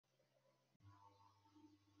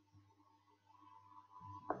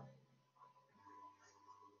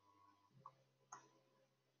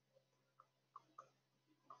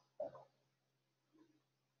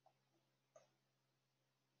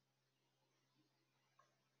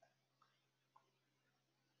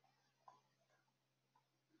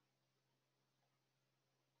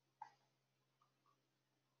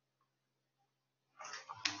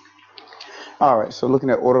All right, so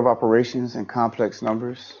looking at order of operations and complex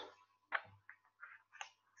numbers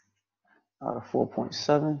out of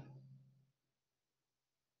 4.7.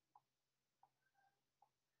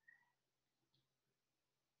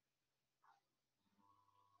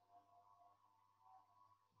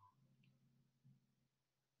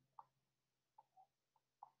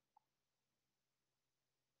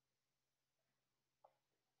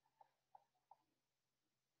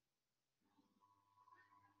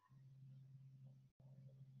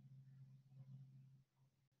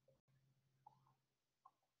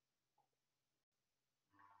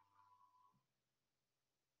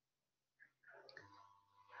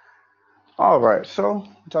 All right, so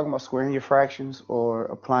we're talking about squaring your fractions or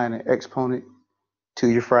applying an exponent to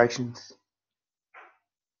your fractions.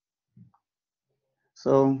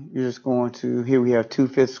 So you're just going to, here we have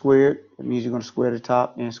 2/5 squared. That means you're going to square the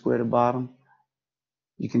top and square the bottom.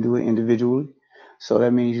 You can do it individually. So that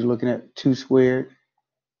means you're looking at 2 squared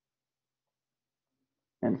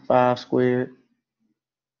and 5 squared.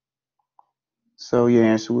 So your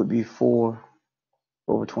answer would be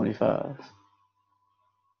 4/25.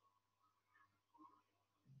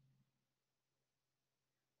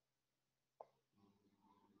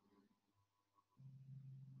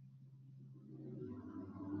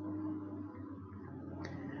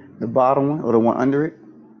 The bottom one, or the one under it,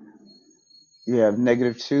 you have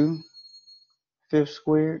 -2/5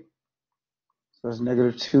 squared. So it's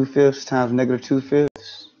 -2/5 times -2/5.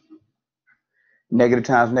 Negative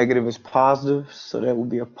times negative is positive, so that would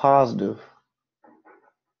be a positive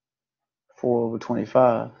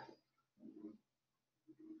 4/25.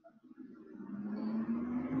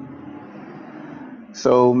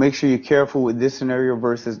 So make sure you're careful with this scenario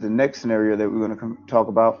versus the next scenario that we're going to talk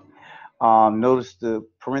about. Notice the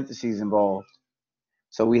parentheses involved.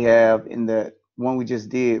 So we have, in the one we just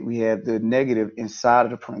did, we have the negative inside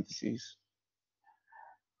of the parentheses.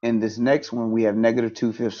 In this next one, we have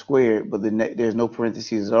 -2/5 squared, but there's no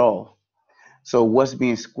parentheses at all. So what's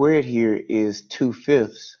being squared here is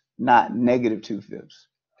 2/5, not -2/5.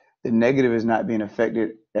 The negative is not being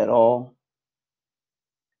affected at all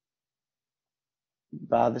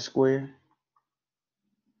by the square.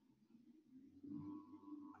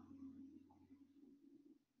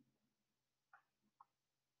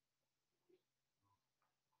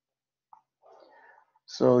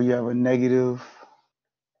 So you have a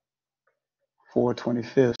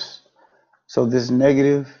 -4/25. So this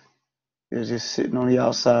negative is just sitting on the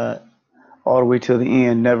outside all the way till the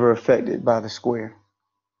end, never affected by the square.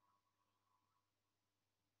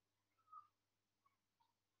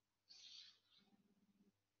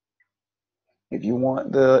 If you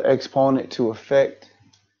want the exponent to affect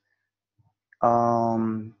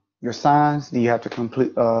your signs, then you have to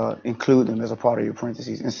include them as a part of your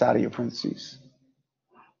parentheses, inside of your parentheses.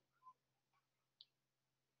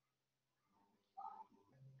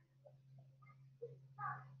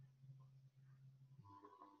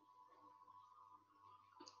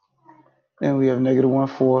 Then we have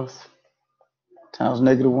 -1/4 times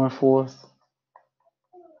 -1/4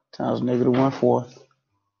 times -1/4.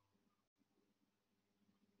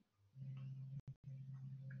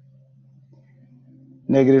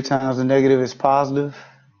 Negative times a negative is positive,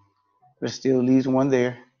 but it still leaves one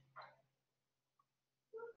there.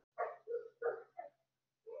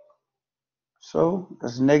 So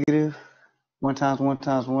that's negative 1 times 1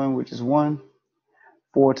 times 1, which is 1.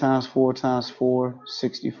 4 times 4 times 4,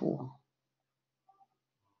 64.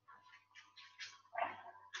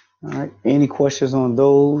 All right. Any questions on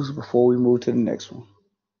those before we move to the next one?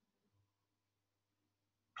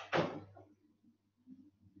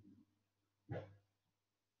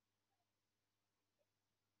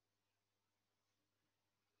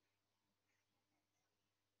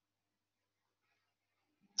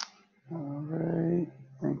 All right. I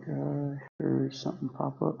think I heard something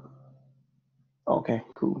pop up. Okay,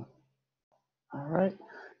 cool. All right.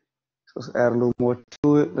 So let's add a little more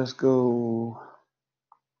to it. Let's go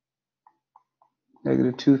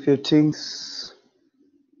 -2/15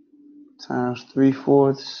 times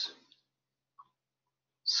 3/4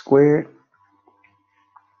 squared.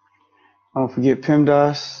 Don't forget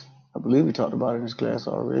PEMDAS. I believe we talked about it in this class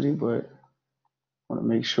already, but I want to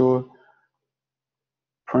make sure.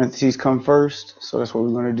 Parentheses come first, so that's what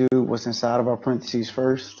we're going to do. What's inside of our parentheses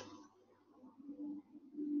first.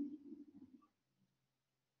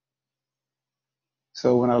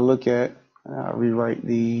 So when I look at, I'll rewrite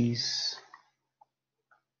these.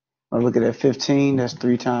 When I look at that 15, that's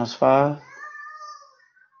 3 times 5.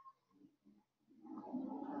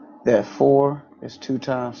 That 4 is 2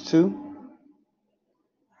 times 2.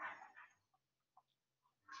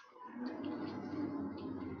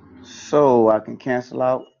 So I can cancel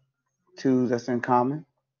out 2's that's in common.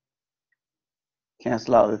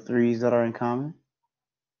 Cancel out the 3's that are in common.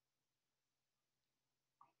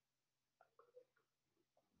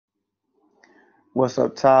 What's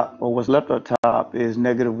up top, or what's left up top, is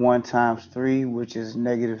 -1 times 3, which is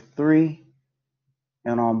 -3.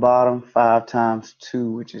 And on bottom, 5 times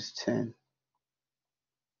 2, which is 10.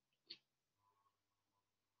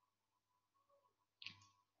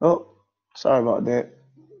 Oh, sorry about that.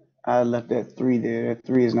 I left that 3 there. That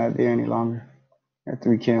 3 is not there any longer. That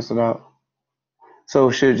 3 canceled out. So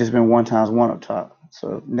it should have just been 1 times 1 up top.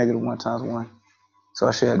 So -1 times 1. So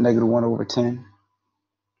I should have -1 over 10.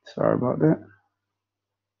 Sorry about that.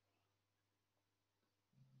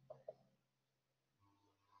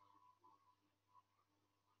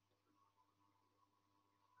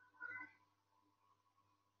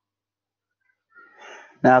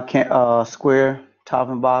 Now square top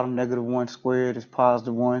and bottom. -1 squared is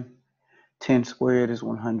 +1. 10 squared is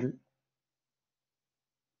 100.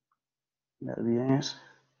 That'll be the answer.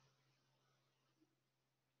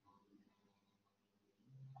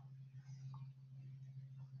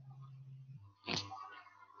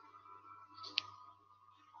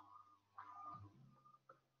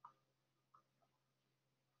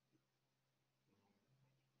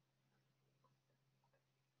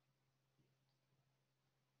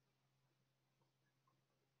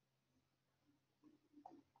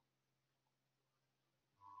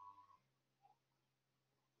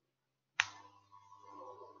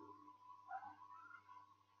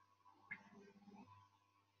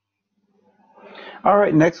 All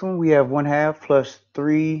right, next one we have 1/2 plus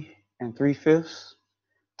 3 3/5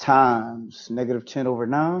 times -10 over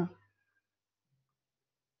 9.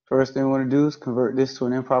 First thing we want to do is convert this to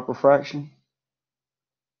an improper fraction.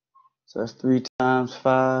 So that's 3 times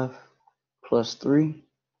 5 plus 3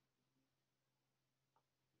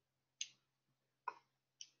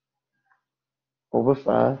 over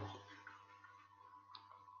 5.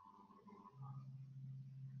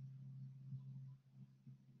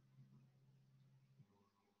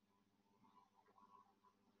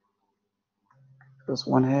 That's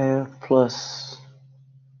 1/2 plus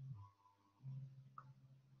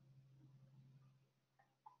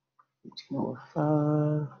 18 over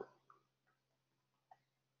 5.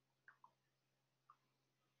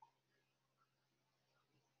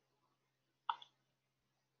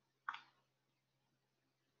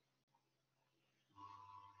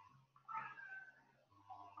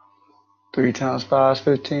 3 times 5 is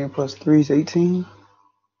 15 plus 3 is 18.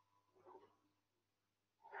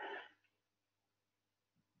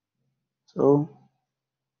 So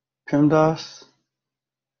PEMDAS,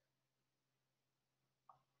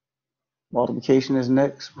 multiplication is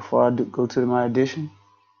next before I go to my addition.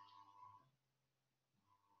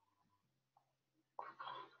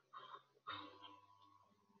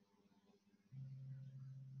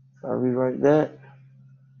 So I rewrite that.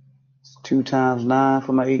 It's 2 times 9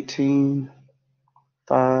 for my 18.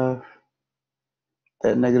 5.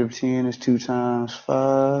 That -10 is 2 times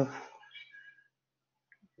 5.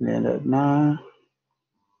 And then that 9.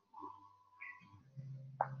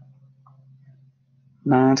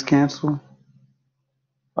 9's cancel.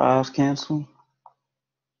 5's cancel.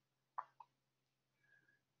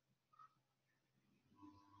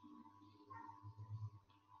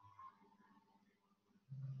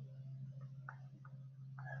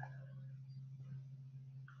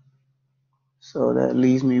 So that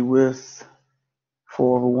leaves me with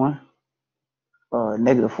 4 over 1.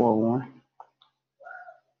 -4 over 1.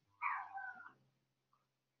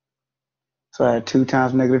 So I had 2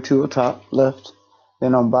 times -2 up top left.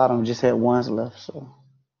 Then on bottom, just had 1's left. So,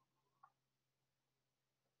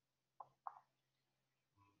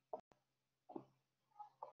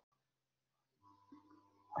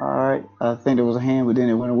 all right. I think there was a hand, but then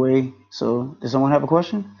it went away. So, does someone have a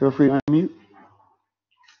question? Feel free to unmute.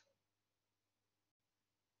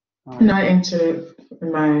 Right. No, I answered it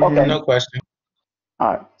in my head. Okay. No question.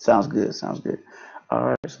 All right. Sounds good. Sounds good. All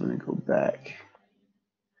right. So let me go back.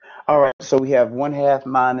 All right. So we have 1/2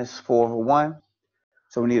 minus 4 over 1.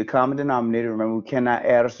 So we need a common denominator. Remember, we cannot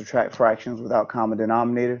add or subtract fractions without common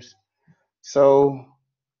denominators. So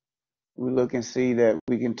we look and see that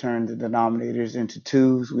we can turn the denominators into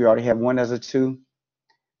 2's. We already have 1 as a 2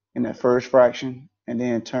 in that first fraction, and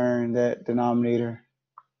then turn that denominator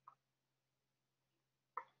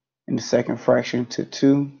in the second fraction to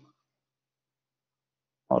 2,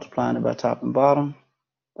 multiplying it by top and bottom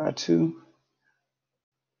by 2.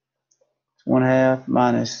 1/2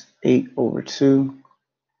 minus 8 over 2,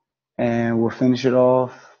 and we'll finish it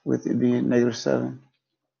off with it being -7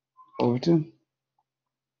 over 2.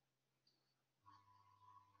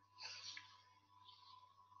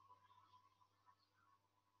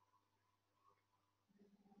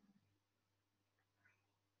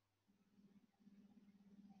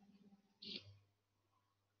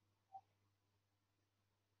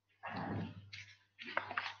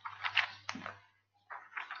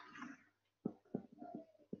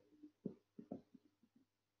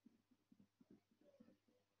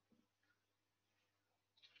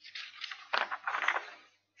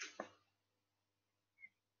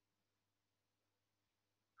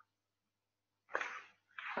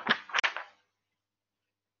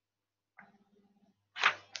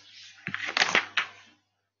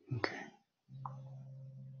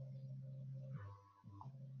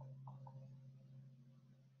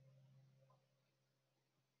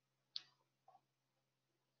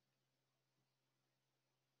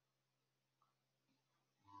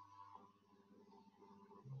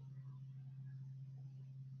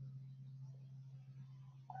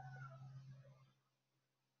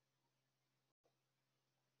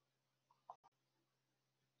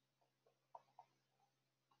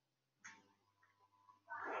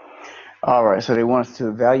 All right, so they want us to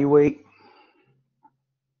evaluate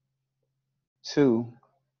 2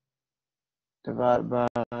 divided by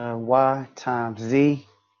y times z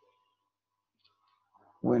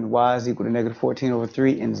when y is equal to negative 14 over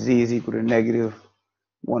 3 and z is equal to negative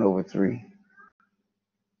 1 over 3.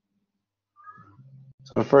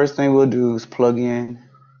 So the first thing we'll do is plug in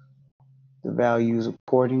the values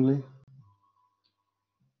accordingly,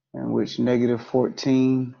 in which negative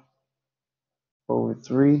 14 over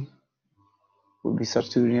 3 will be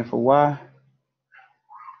substituted in for y,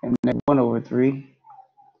 and negative 1 over 3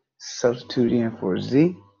 substituted in for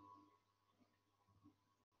z.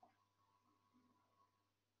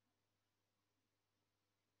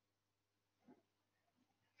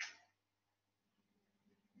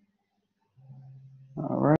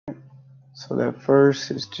 All right, so that first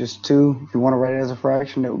is just 2. If you want to write it as a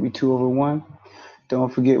fraction, that would be 2 over 1.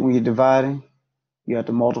 Don't forget when you're dividing, you have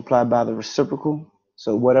to multiply by the reciprocal.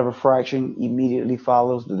 So whatever fraction immediately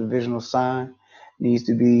follows the divisional sign needs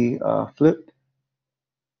to be flipped,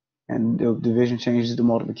 and the division changes to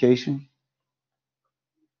multiplication.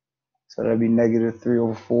 So that'd be negative 3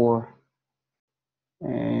 over 4,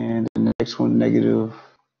 and the next one negative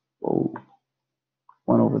 1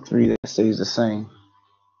 over 3. That stays the same.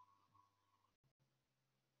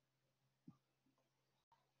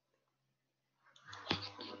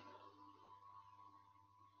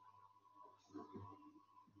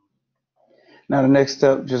 Now the next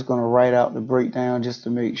step, just going to write out the breakdown just to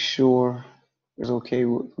make sure it's okay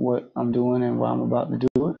with what I'm doing and why I'm about to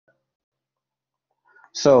do it.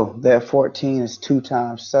 So that 14 is 2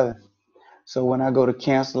 times 7. So when I go to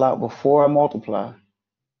cancel out before I multiply,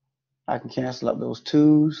 I can cancel out those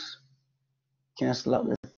 2's, cancel out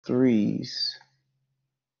the 3's.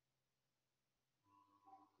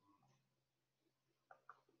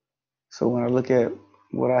 So when I look at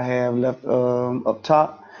what I have left up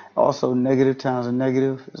top, also negative times a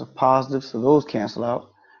negative is a positive, so those cancel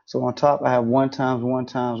out. So on top, I have 1 times 1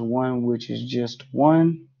 times 1, which is just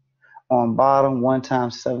 1. On bottom, 1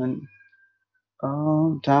 times 7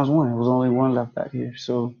 times 1. There was only 1 left back here,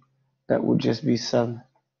 so that would just be 7.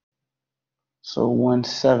 So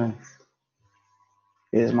 1/7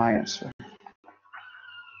 is my answer.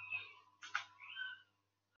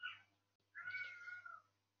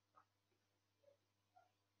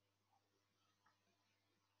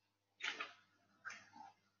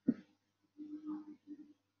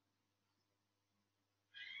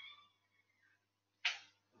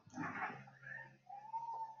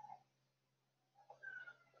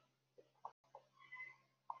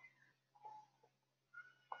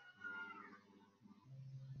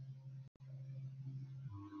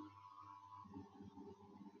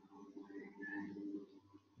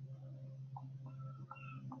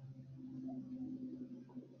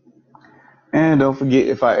 And don't forget,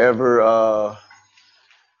 if I ever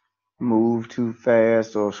move too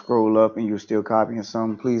fast or scroll up and you're still copying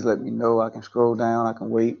something, please let me know. I can scroll down, I can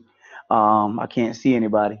wait. I can't see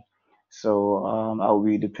anybody. So I will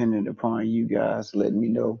be dependent upon you guys letting me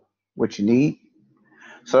know what you need.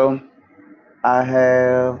 So I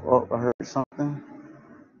have, I heard something.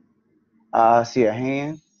 I see a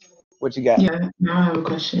hand. What you got? Yeah, now I have a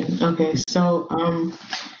question. Okay, so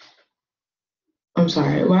I'm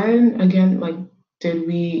sorry. Why again, like, did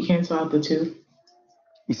we cancel out the 2?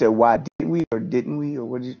 You said, why did we or didn't we? Or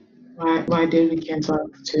what did you? Why did we cancel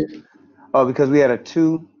out the 2? Oh, because we had a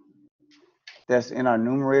 2 that's in our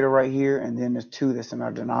numerator right here, and then there's 2 that's in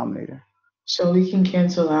our denominator. So we can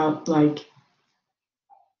cancel out like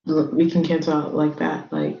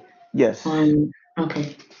that, like Yes. on.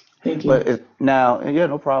 Okay, thank you. But now, yeah,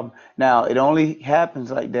 no problem. Now, it only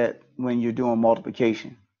happens like that when you're doing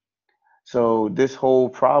multiplication. So this whole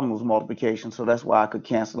problem was multiplication. So that's why I could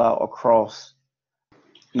cancel out across,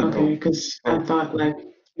 you Okay, know. because I So, thought like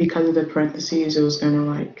because of the parentheses, it was gonna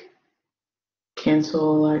like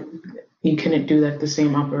cancel, like you couldn't do like the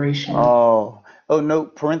same operation. oh no,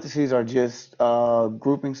 parentheses are just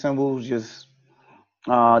grouping symbols. Just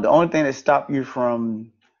the only thing that stop you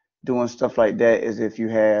from doing stuff like that is if you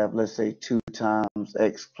have, let's say, 2 times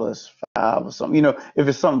x plus 5 or something. If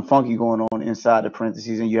it's something funky going on inside the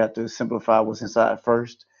parentheses and you have to simplify what's inside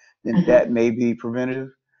first, then Hmm. that may be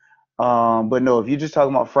preventative. But no, if you're just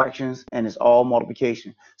talking about fractions and it's all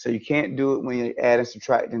multiplication, so you can't do it when you're adding,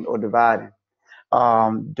 subtracting, or dividing.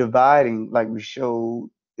 Dividing, like we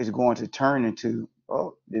showed, is going to turn into,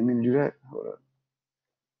 oh, didn't mean to do that. Hold up.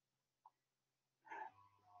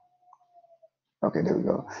 Okay, there we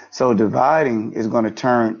go. So dividing is going to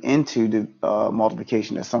turn into the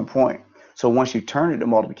multiplication at some point. So once you turn it to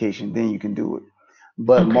multiplication, then you can do it.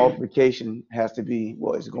 But Okay, multiplication has to be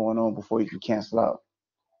what is going on before you can cancel out.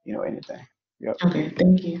 anything. Yep, Okay,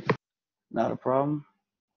 thank you. not a problem.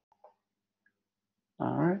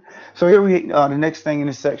 All right. So here we the next thing in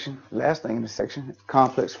this section, last thing in this section,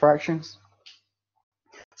 complex fractions.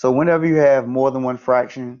 So whenever you have more than one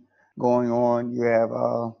fraction going on, you have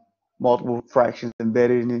multiple fractions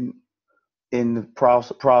embedded in the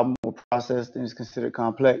problem or process, then it's considered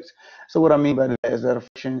complex. So what I mean by that is that a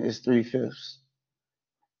fraction is 3/5.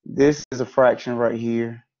 This is a fraction right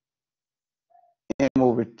here.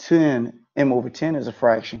 M/10 is a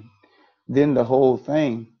fraction. Then the whole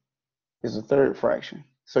thing is a third fraction.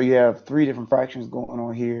 So you have three different fractions going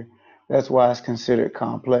on here. That's why it's considered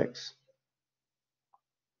complex.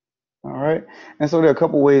 All right. And so there are a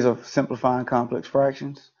couple ways of simplifying complex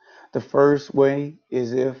fractions. The first way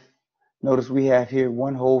is if, notice we have here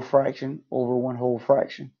one whole fraction over one whole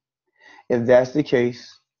fraction. If that's the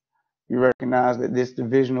case, you recognize that this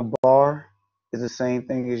divisional bar is the same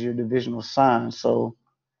thing as your divisional sign. So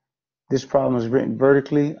this problem is written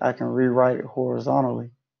vertically. I can rewrite it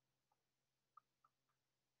horizontally.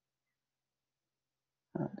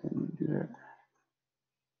 I didn't do that.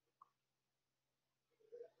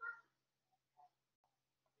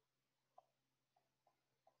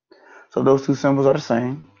 So those two symbols are the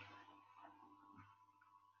same.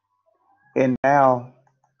 And now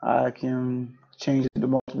I can change it to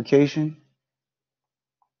multiplication.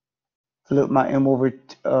 Flip my m over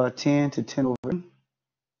 10 to 10 over 10.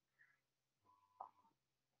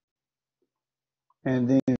 And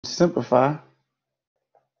then simplify.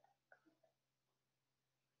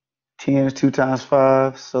 10 is 2 times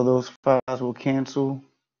 5, so those 5's will cancel.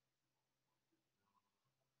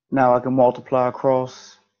 Now I can multiply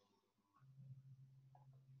across.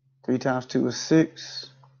 3 times 2 is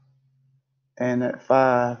 6. And that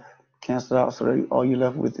 5 cancels out, so that all you're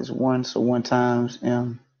left with is 1. So 1 times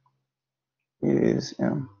m is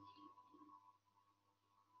m.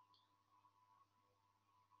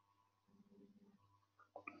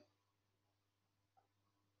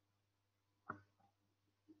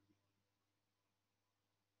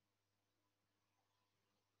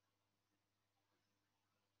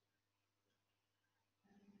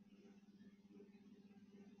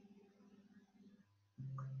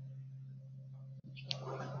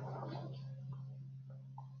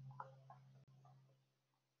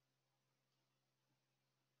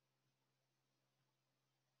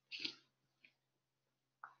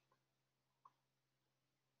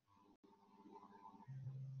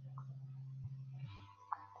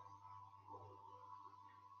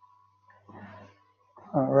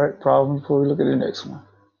 All right, problem before we look at the next one.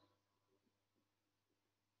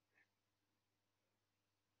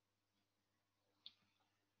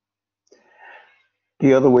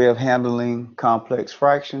 The other way of handling complex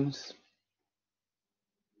fractions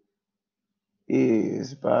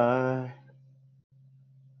is by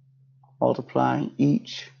multiplying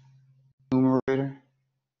each numerator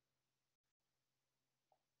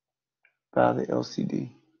by the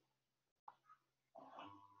LCD.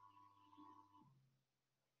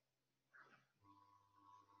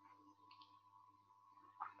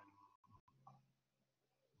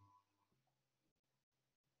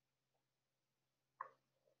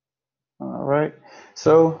 All right,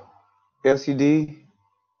 so LCD,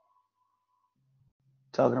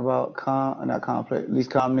 talking about not complex,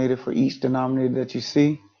 least common denominator for each denominator that you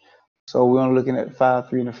see. So we're only looking at 5,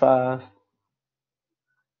 3, and a 5.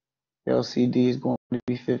 LCD is going to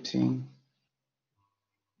be 15.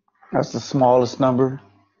 That's the smallest number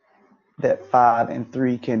that 5 and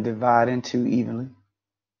 3 can divide into evenly.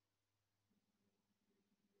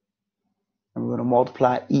 And we're going to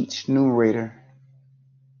multiply each numerator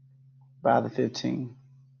by the 15.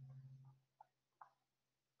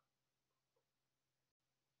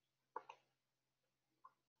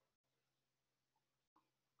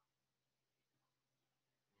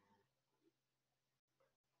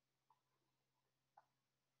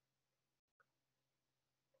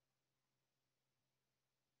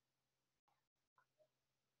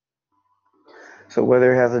 So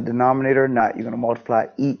whether it has a denominator or not, you're going to multiply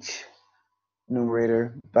each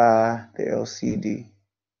numerator by the LCD.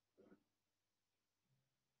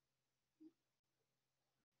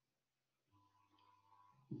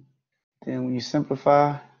 Then when you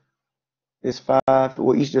simplify this 5,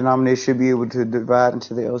 well, each denominator should be able to divide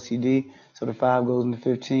into the LCD. So the 5 goes into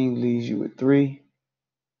 15, leaves you with 3.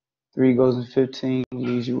 3 goes into 15,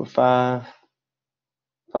 leaves you with 5.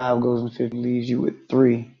 5 goes into 15, leaves you with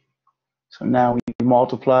 3. So now when you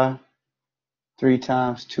multiply, 3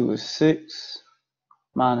 times 2 is 6,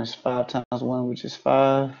 minus 5 times 1, which is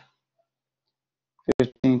 5.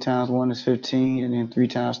 15 times 1 is 15, and then 3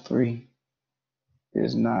 times 3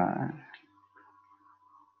 is 9.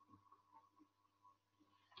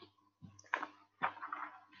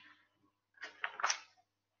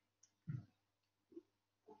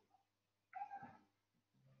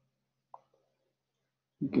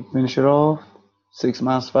 You can finish it off. 6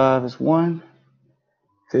 minus 5 is 1.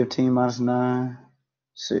 15 minus 9,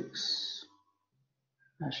 6.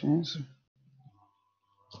 That's your answer.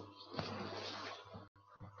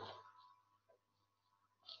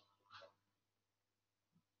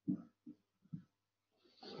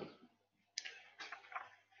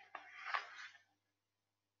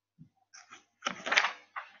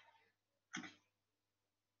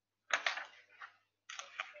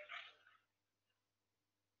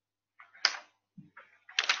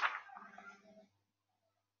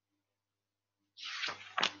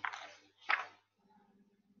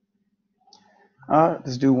 All right,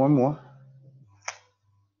 let's do one more.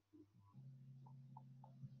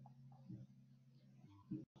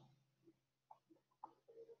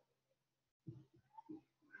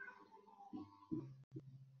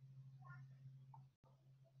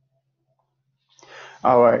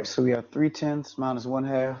 All right, so we have 3/10 minus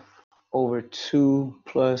 1/2 over 2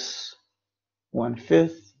 plus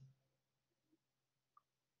 1/5.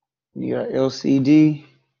 You got LCD,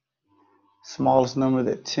 smallest number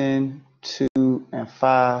that 10, 2, and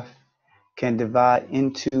 5 can divide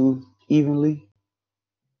into evenly,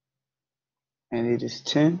 and it is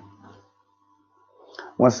 10.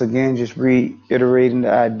 Once again, just reiterating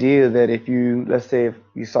the idea that if you, let's say if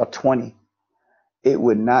you saw 20, it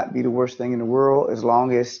would not be the worst thing in the world as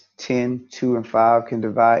long as 10, 2, and 5 can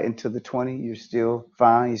divide into the 20. You're still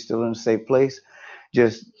fine. You're still in a safe place.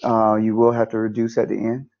 Just you will have to reduce at the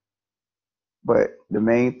end. But the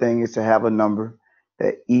main thing is to have a number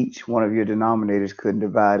that each one of your denominators could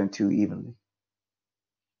divide into evenly.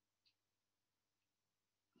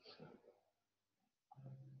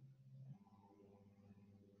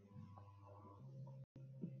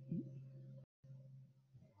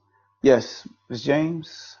 Yes, Ms.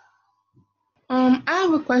 James? I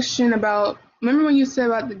have a question about, remember when you said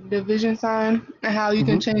about the division sign and how you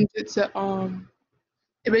can change it to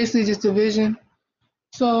it basically just division.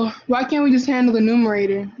 So why can't we just handle the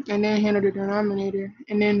numerator and then handle the denominator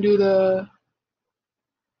and then do the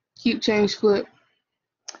keep change flip?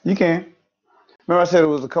 You can. Remember I said it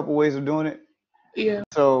was a couple ways of doing it? Yeah.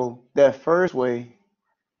 So that first way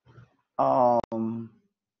um,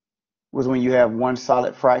 was when you have one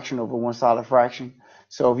solid fraction over one solid fraction.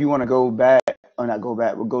 So if you want to go back, or not go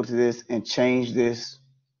back, but go to this and change this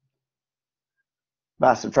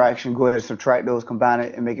by subtraction, go ahead and subtract those, combine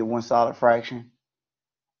it, and make it one solid fraction.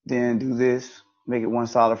 Then do this, make it one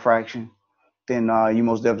solid fraction. Then you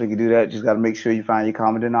most definitely can do that. Just got to make sure you find your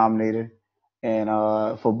common denominator, and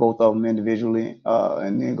for both of them individually,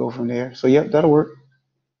 and then go from there. So yep, that'll work.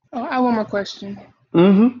 Oh, I have one more question.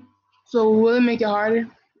 Mm-hmm. So will it make it harder?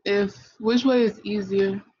 If which way is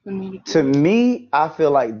easier for me to To do? me, I feel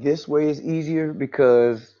like this way is easier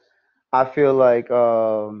because I feel like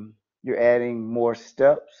you're adding more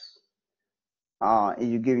steps,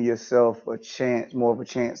 and you're giving yourself a chance, more of a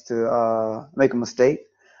chance to make a mistake.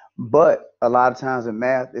 But a lot of times in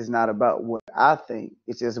math, it's not about what I think;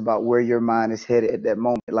 it's just about where your mind is headed at that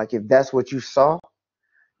moment. Like if that's what you saw,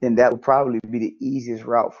 then that would probably be the easiest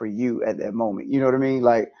route for you at that moment. You know what I mean?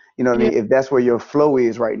 Like, you know what I Yeah. mean? If that's where your flow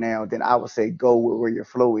is right now, then I would say go with where your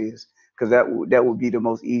flow is because that would be the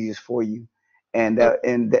most easiest for you, and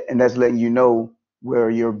that's letting you know where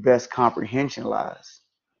your best comprehension lies.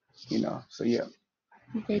 You know. So yeah.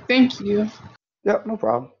 Okay, thank you. Yep. No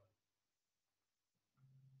problem.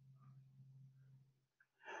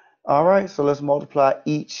 All right. So let's multiply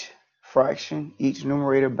each fraction, each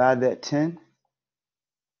numerator by that 10.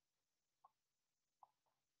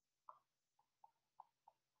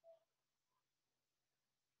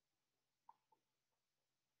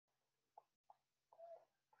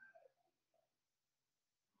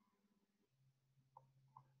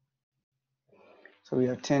 So we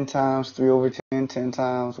have 10 times 3 over 10, 10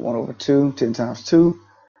 times 1 over 2, 10 times 2,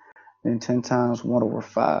 then 10 times 1 over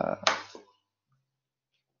 5.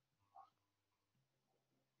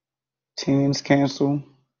 Tens cancel.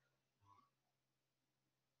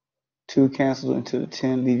 2 cancels into the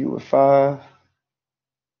 10, leave you with 5.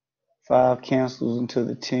 5 cancels into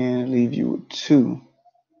the 10, leave you with 2.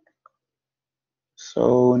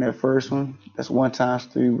 So in that first one, that's 1 times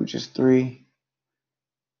 3, which is 3.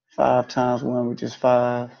 5 times 1, which is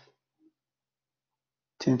 5.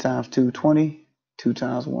 10 times 2, 20. 2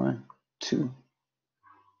 times 1, 2.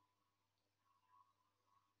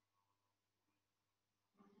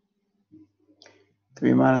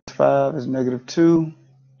 3 minus 5 is negative 2.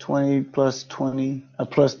 20 plus 20,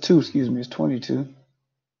 plus 2, excuse me, is 22.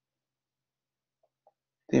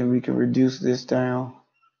 Then we can reduce this down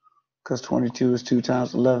because 22 is 2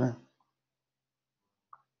 times 11.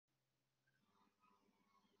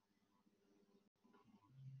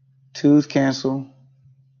 2's cancel.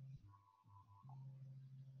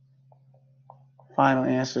 Final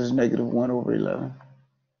answer is -1/11.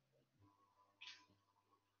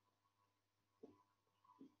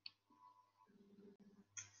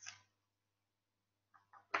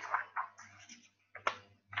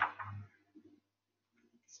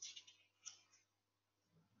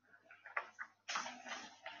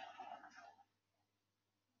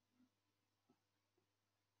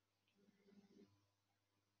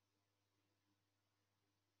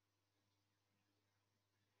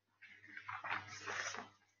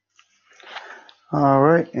 All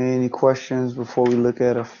right, any questions before we look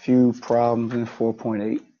at a few problems in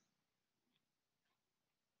 4.8?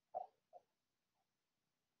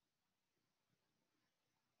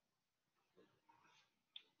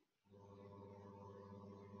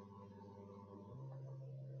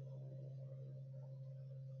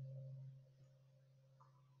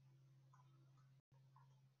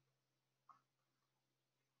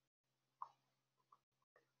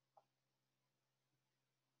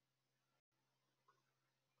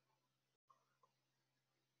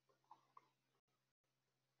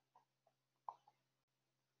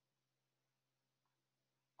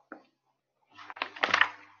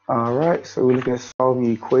 All right, so we look at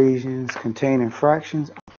solving equations containing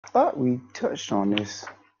fractions. I thought we touched on this.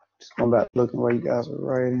 Just going back looking while you guys were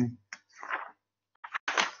writing.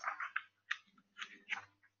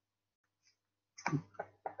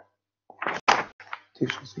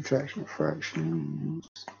 Addition, subtraction, fractions.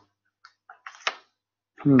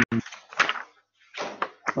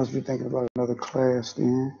 Must be thinking about another class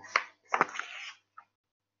then.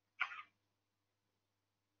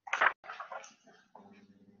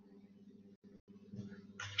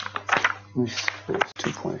 Let me see, it's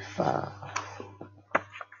 2.5.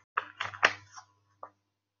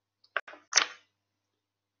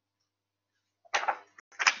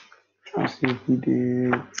 Trying to see if we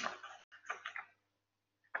did.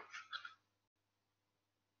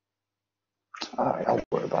 All right, I'll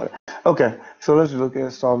worry about it. Okay, so let's look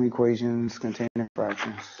at solving equations containing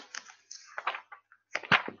fractions.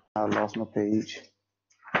 I lost my page.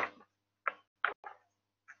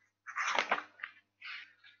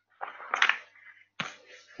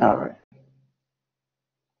 All right.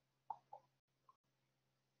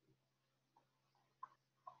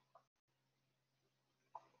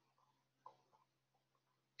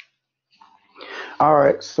 All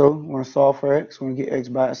right, so we're going to solve for x. We're going to get x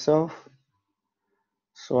by itself.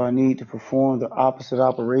 So I need to perform the opposite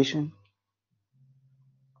operation.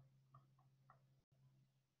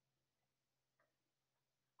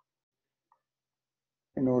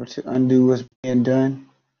 In order to undo what's being done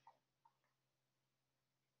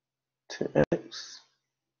to x.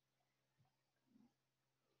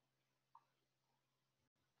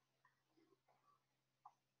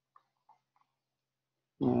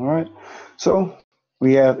 All right, so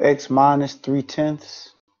we have x minus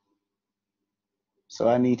 3/10. So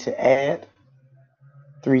I need to add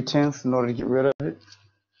 3/10 in order to get rid of it.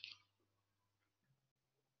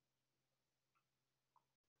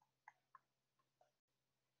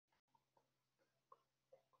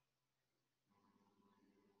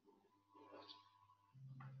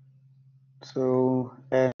 So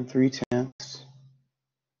add 3/10.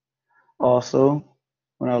 Also,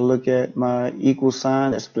 when I look at my equal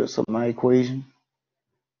sign, that splits up my equation.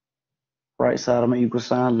 Right side of my equal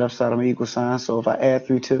sign, left side of my equal sign. So if I add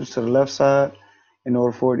 3/10 to the left side, in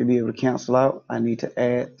order for it to be able to cancel out, I need to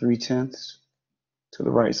add 3/10 to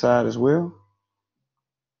the right side as well.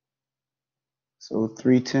 So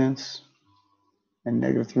 3/10 and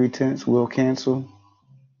 -3/10 will cancel,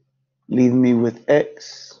 leaving me with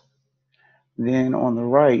x. Then on the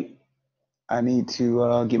right, I need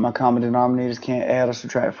to get my common denominators. Can't add or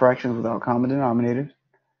subtract fractions without common denominators.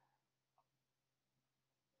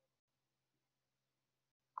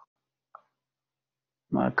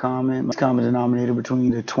 My common denominator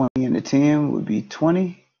between the 20 and the 10 would be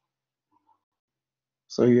 20.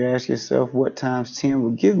 So you ask yourself what times 10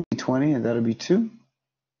 will give me 20, and that'll be 2.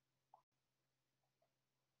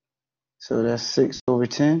 So that's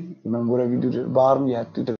 6/10. Remember, whatever you do to the bottom, you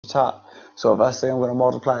have to do to the top. So if I say I'm going to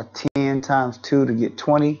multiply 10 times 2 to get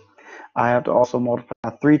 20, I have to also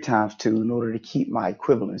multiply 3 times 2 in order to keep my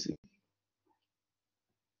equivalency.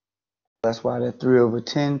 That's why that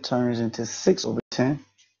 3/10 turns into 6/10.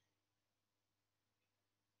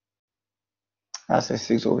 I say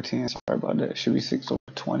 6/10. Sorry about that. It should be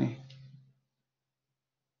 6/20.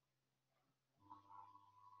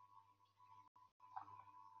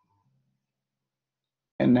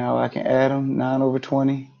 And now I can add them.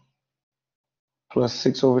 9/20 plus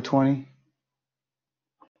 6/20.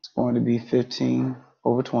 It's going to be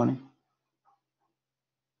 15/20.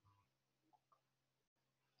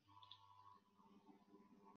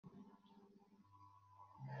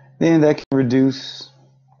 Then that can reduce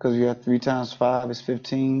because you have 3 times 5 is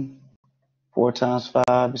 15. 4 times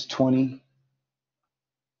 5 is 20.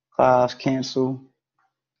 5's cancel.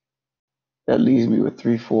 That leaves me with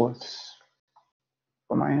 3/4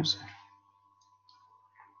 for my answer.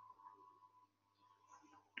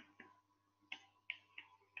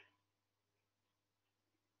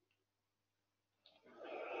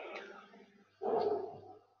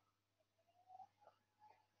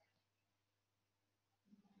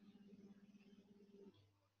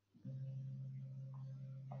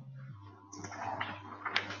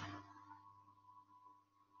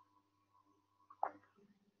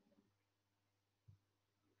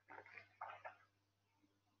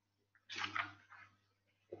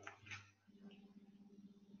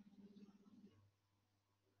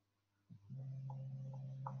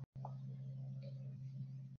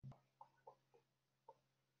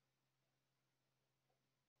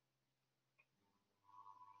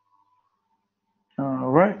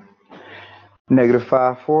 All right.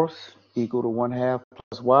 -5/4 equal to 1/2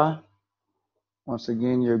 plus y. Once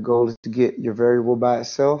again, your goal is to get your variable by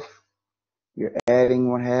itself. You're adding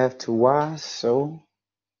 1/2 to y, so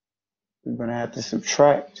we're going to have to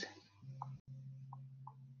subtract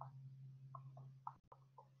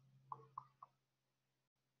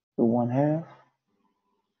the 1/2.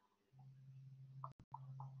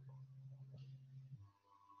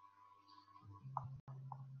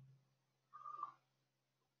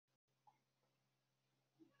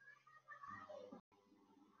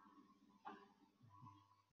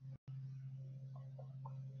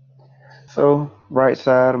 So right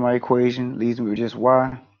side of my equation leaves me with just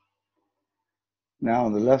y. Now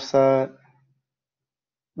on the left side,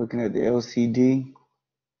 looking at the LCD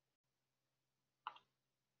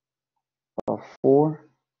of 4.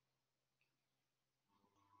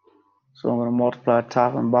 So I'm going to multiply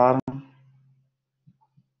top and bottom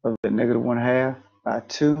of the -1/2 by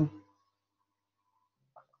 2.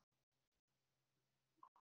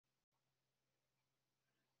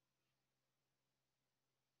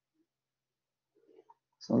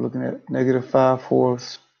 So I'm looking at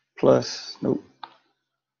 -5/4 plus, nope.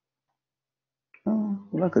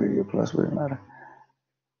 Well, I could have did plus, but it matter.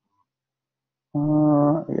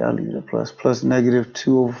 Yeah, I'll leave it plus. Plus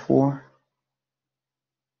 -2/4.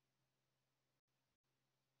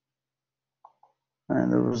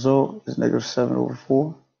 And the result is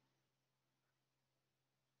 -7/4.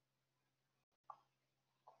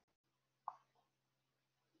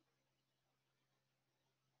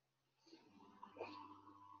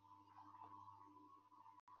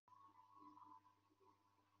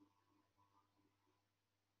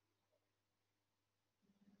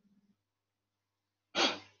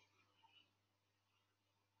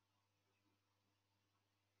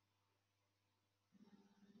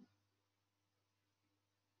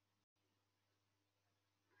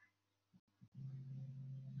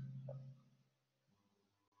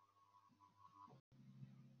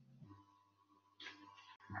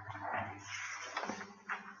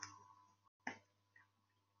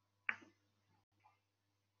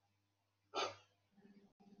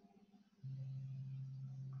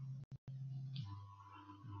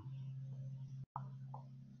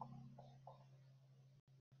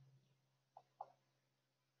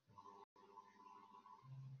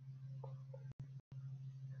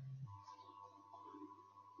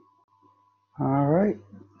 All right.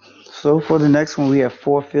 So for the next one, we have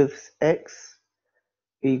 4/5 x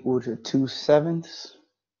equal to 2/7.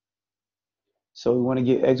 So we want to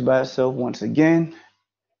get x by itself once again.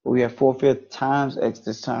 But we have 4/5 times x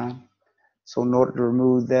this time. So in order to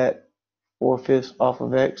remove that 4/5 off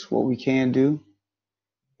of x, what we can do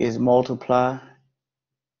is multiply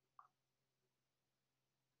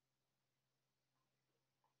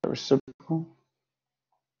the reciprocal.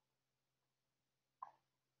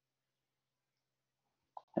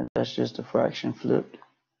 And that's just a fraction flipped.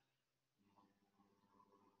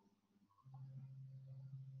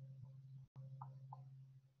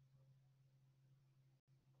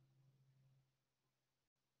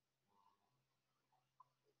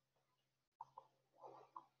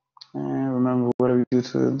 And remember, whatever you do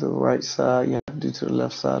to the right side, you have to do to the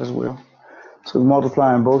left side as well. So we're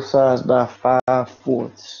multiplying both sides by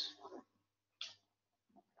 5/4.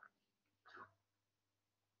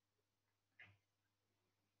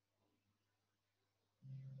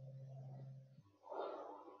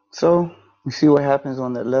 So we see what happens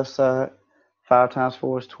on the left side. 5 times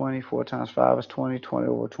 4 is 20. 4 times 5 is 20. 20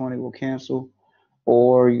 over 20 will cancel.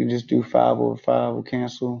 Or you can just do 5 over 5 will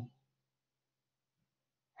cancel.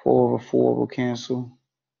 4 over 4 will cancel.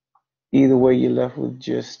 Either way, you're left with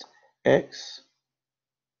just x.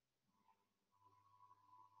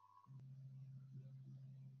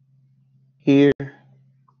 Here,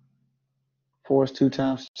 4 is 2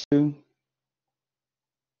 times 2.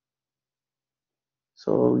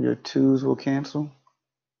 So your 2's will cancel.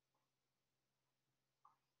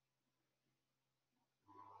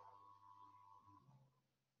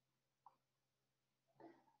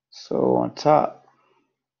 So on top,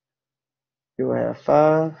 you'll have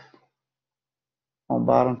 5. On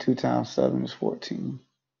bottom, 2 times 7 is 14.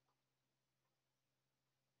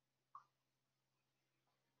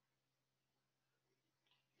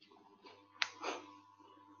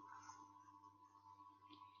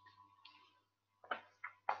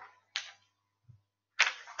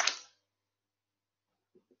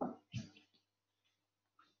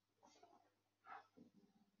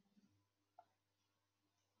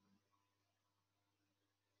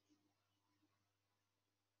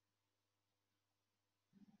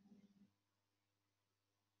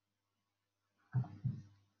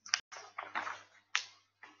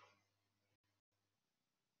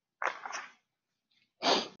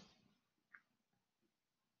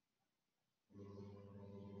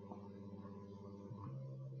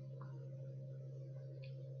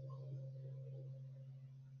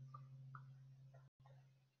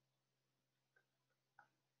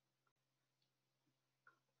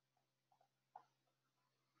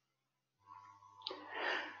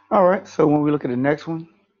 All right, so when we look at the next one,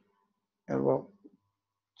 about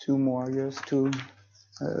 2 more, I guess, 2.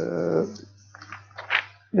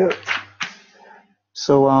 Yep.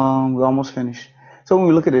 So we're almost finished. So when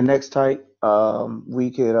we look at the next type,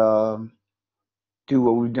 we could do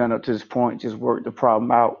what we've done up to this point, just work the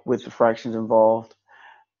problem out with the fractions involved.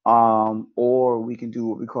 Or we can do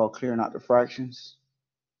what we call clearing out the fractions.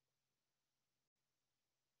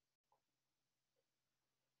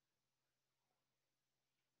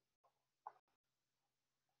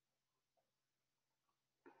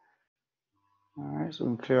 All right, so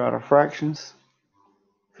we can clear out our fractions.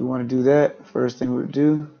 If we want to do that, first thing we'll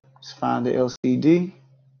do is find the LCD.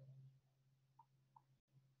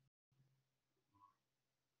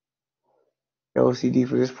 LCD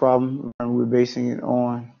for this problem, remember we're basing it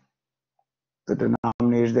on the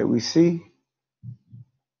denominators that we see.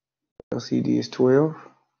 LCD is 12.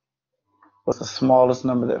 What's the smallest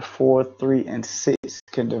number that 4, 3, and 6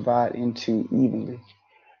 can divide into evenly?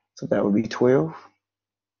 So that would be 12.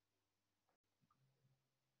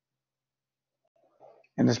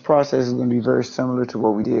 And this process is going to be very similar to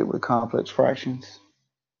what we did with complex fractions.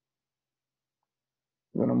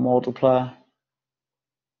 We're going to multiply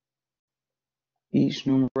each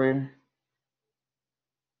numerator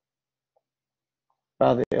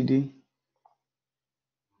by the LCD.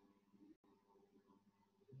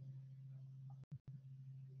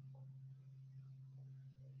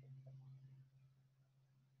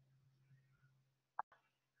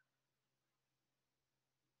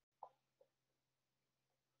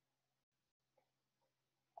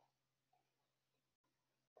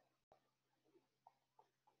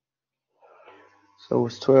 So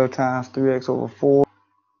it's 12 times 3x over 4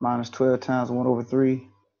 minus 12 times 1 over 3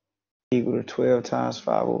 equal to 12 times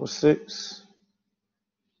 5 over 6.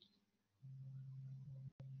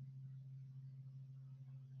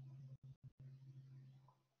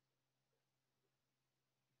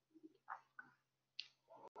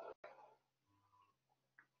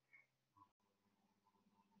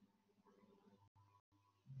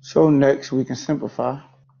 So next we can simplify.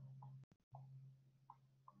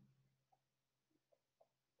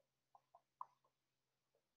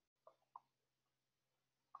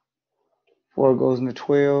 4 goes into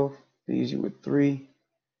 12, leaves you with 3.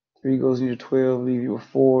 3 goes into 12, leaves you with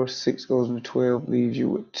 4. 6 goes into 12, leaves you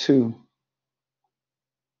with 2.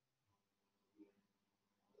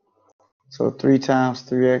 So 3 times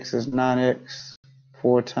 3x is 9x.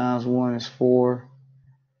 4 times 1 is 4.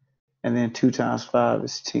 And then 2 times 5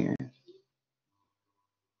 is 10.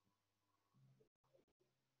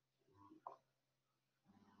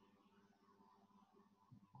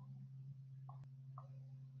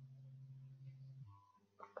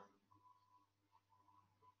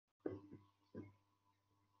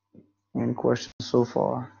 Any questions so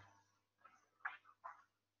far?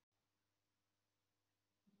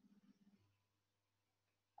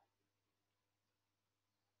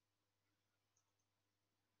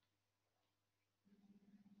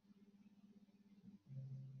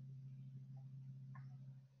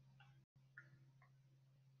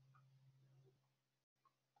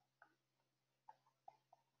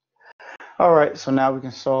 All right, so now we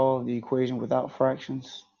can solve the equation without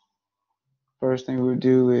fractions. First thing we'll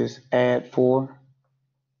do is add 4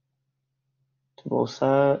 to both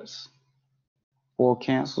sides. 4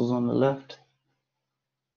 cancels on the left.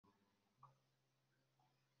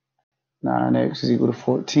 9x is equal to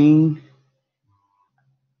 14.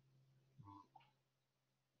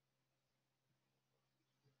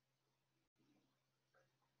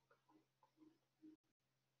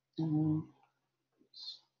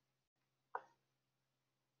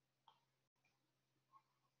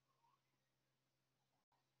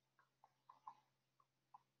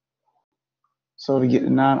 So to get the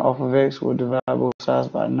 9 off of x, we'll divide both sides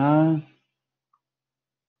by 9.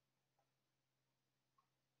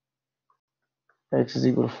 X is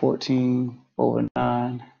equal to 14 over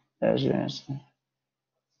 9 as your answer.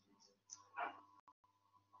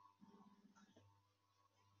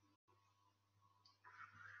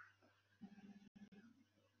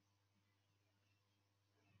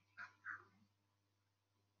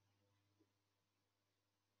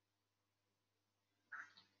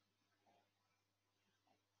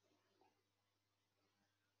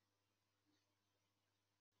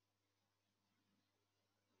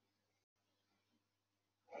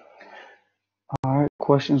 All right,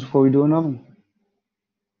 questions before we do another one?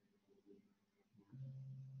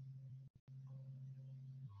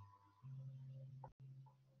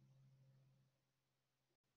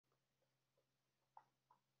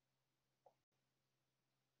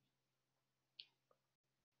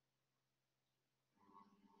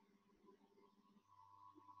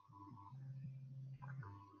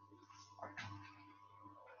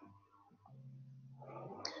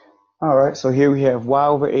 All right, so here we have y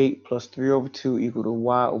over 8 plus 3 over 2 equal to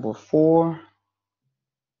y over 4.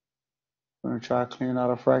 We're going to try clearing out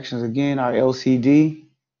our fractions again. Our LCD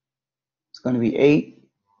is going to be 8.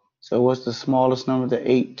 So what's the smallest number that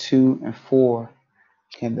 8, 2, and 4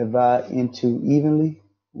 can divide into evenly?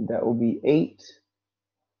 That will be 8.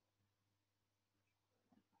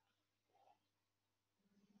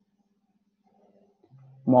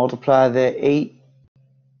 Multiply that 8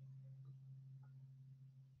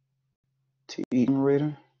 to each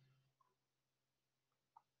numerator.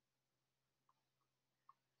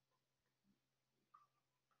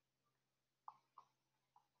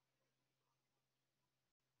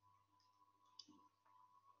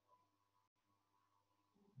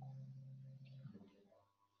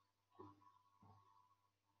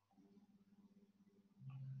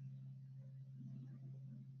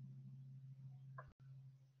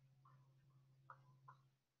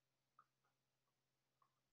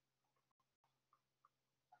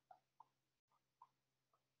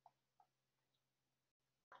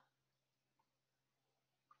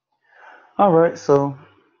 All right, so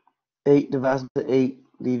 8 divides into 8,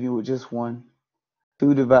 leave you with just 1.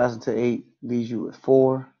 2 divides into 8, leaves you with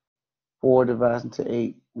 4. 4 divides into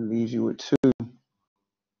 8 and leaves you with 2.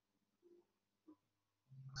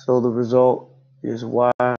 So the result is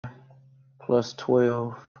y plus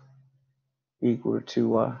 12 equal to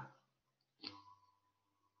 2y.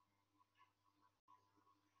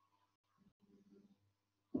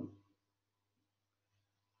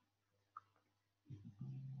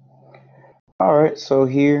 All right, so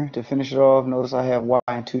here to finish it off, notice I have y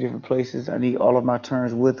in 2 different places. I need all of my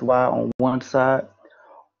terms with y on one side,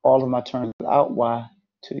 all of my terms without y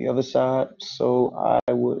to the other side. So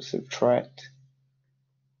I would subtract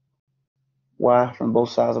y from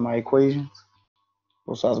both sides of my equations,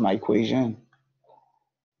 both sides of my equation.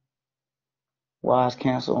 Y's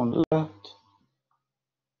cancel on the left.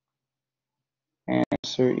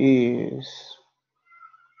 Answer is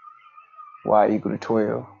y equal to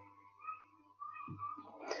 12.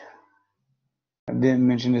 I didn't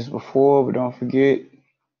mention this before, but don't forget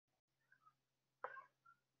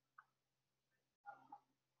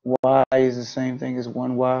y is the same thing as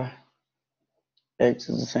 1y. X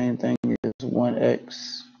is the same thing as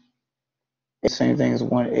 1x. The same thing as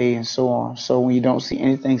 1a, and so on. So when you don't see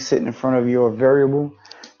anything sitting in front of your variable,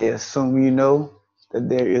 they assume you know that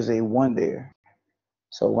there is a 1 there.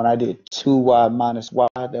 So when I did 2y minus y,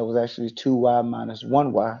 that was actually 2y minus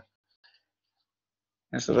 1y.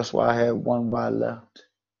 And so that's why I had 1y left.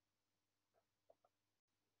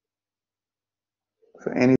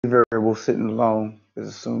 So any variable sitting alone is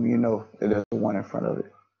assume you know that there's a 1 in front of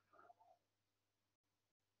it.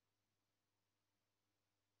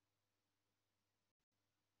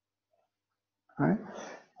 All right.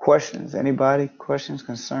 Questions? Anybody? Questions,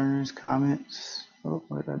 concerns, comments? Oh,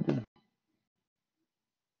 what did I do?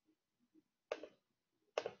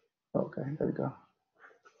 Okay, there we go.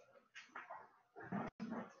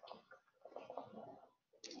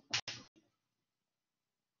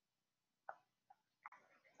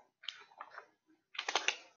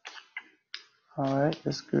 All right,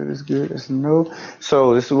 that's good. That's good. That's no.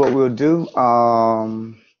 So this is what we'll do.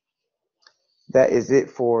 That is it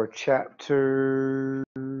for chapter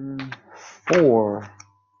 4.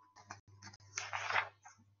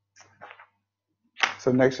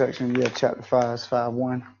 So next section, yeah, chapter 5 is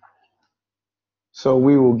 5.1. So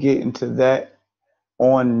we will get into that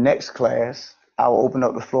on next class. I will open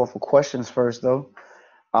up the floor for questions first, though.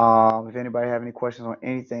 If anybody have any questions on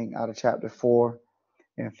anything out of chapter 4,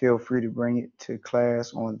 and feel free to bring it to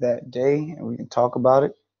class on that day, and we can talk about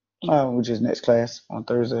it, which is next class on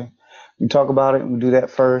Thursday. We can talk about it, and we'll do that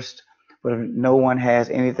first. But if no one has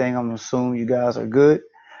anything, I'm going to assume you guys are good,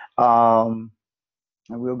 and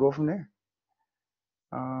we'll go from there.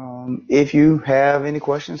 If you have any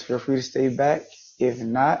questions, feel free to stay back. If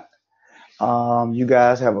not, you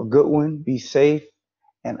guys have a good one. Be safe,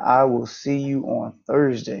 and I will see you on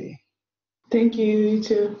Thursday. Thank you. You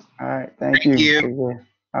too. All right. Thank Thank you. you. Take care.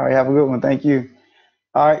 All right. Have a good one. Thank you.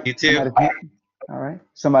 All right. You too. All right.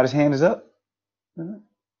 Somebody's hand is up.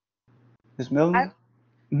 Miss I Milner. I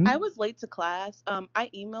Mm-hmm. was late to class. I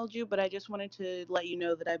emailed you, but I just wanted to let you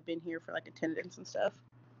know that I've been here for like attendance and stuff.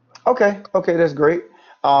 Okay. Okay. That's great.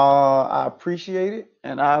 I appreciate it,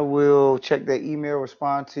 and I will check that email,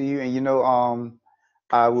 respond to you, and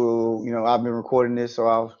I will. I've been recording this, so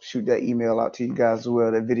I'll shoot that email out to you guys as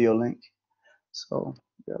well, that video link. So,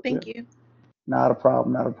 yep, Thank yep. you. Not a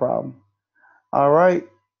problem. Not a problem. All right.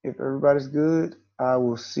 If everybody's good, I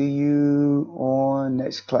will see you on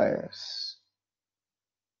next class.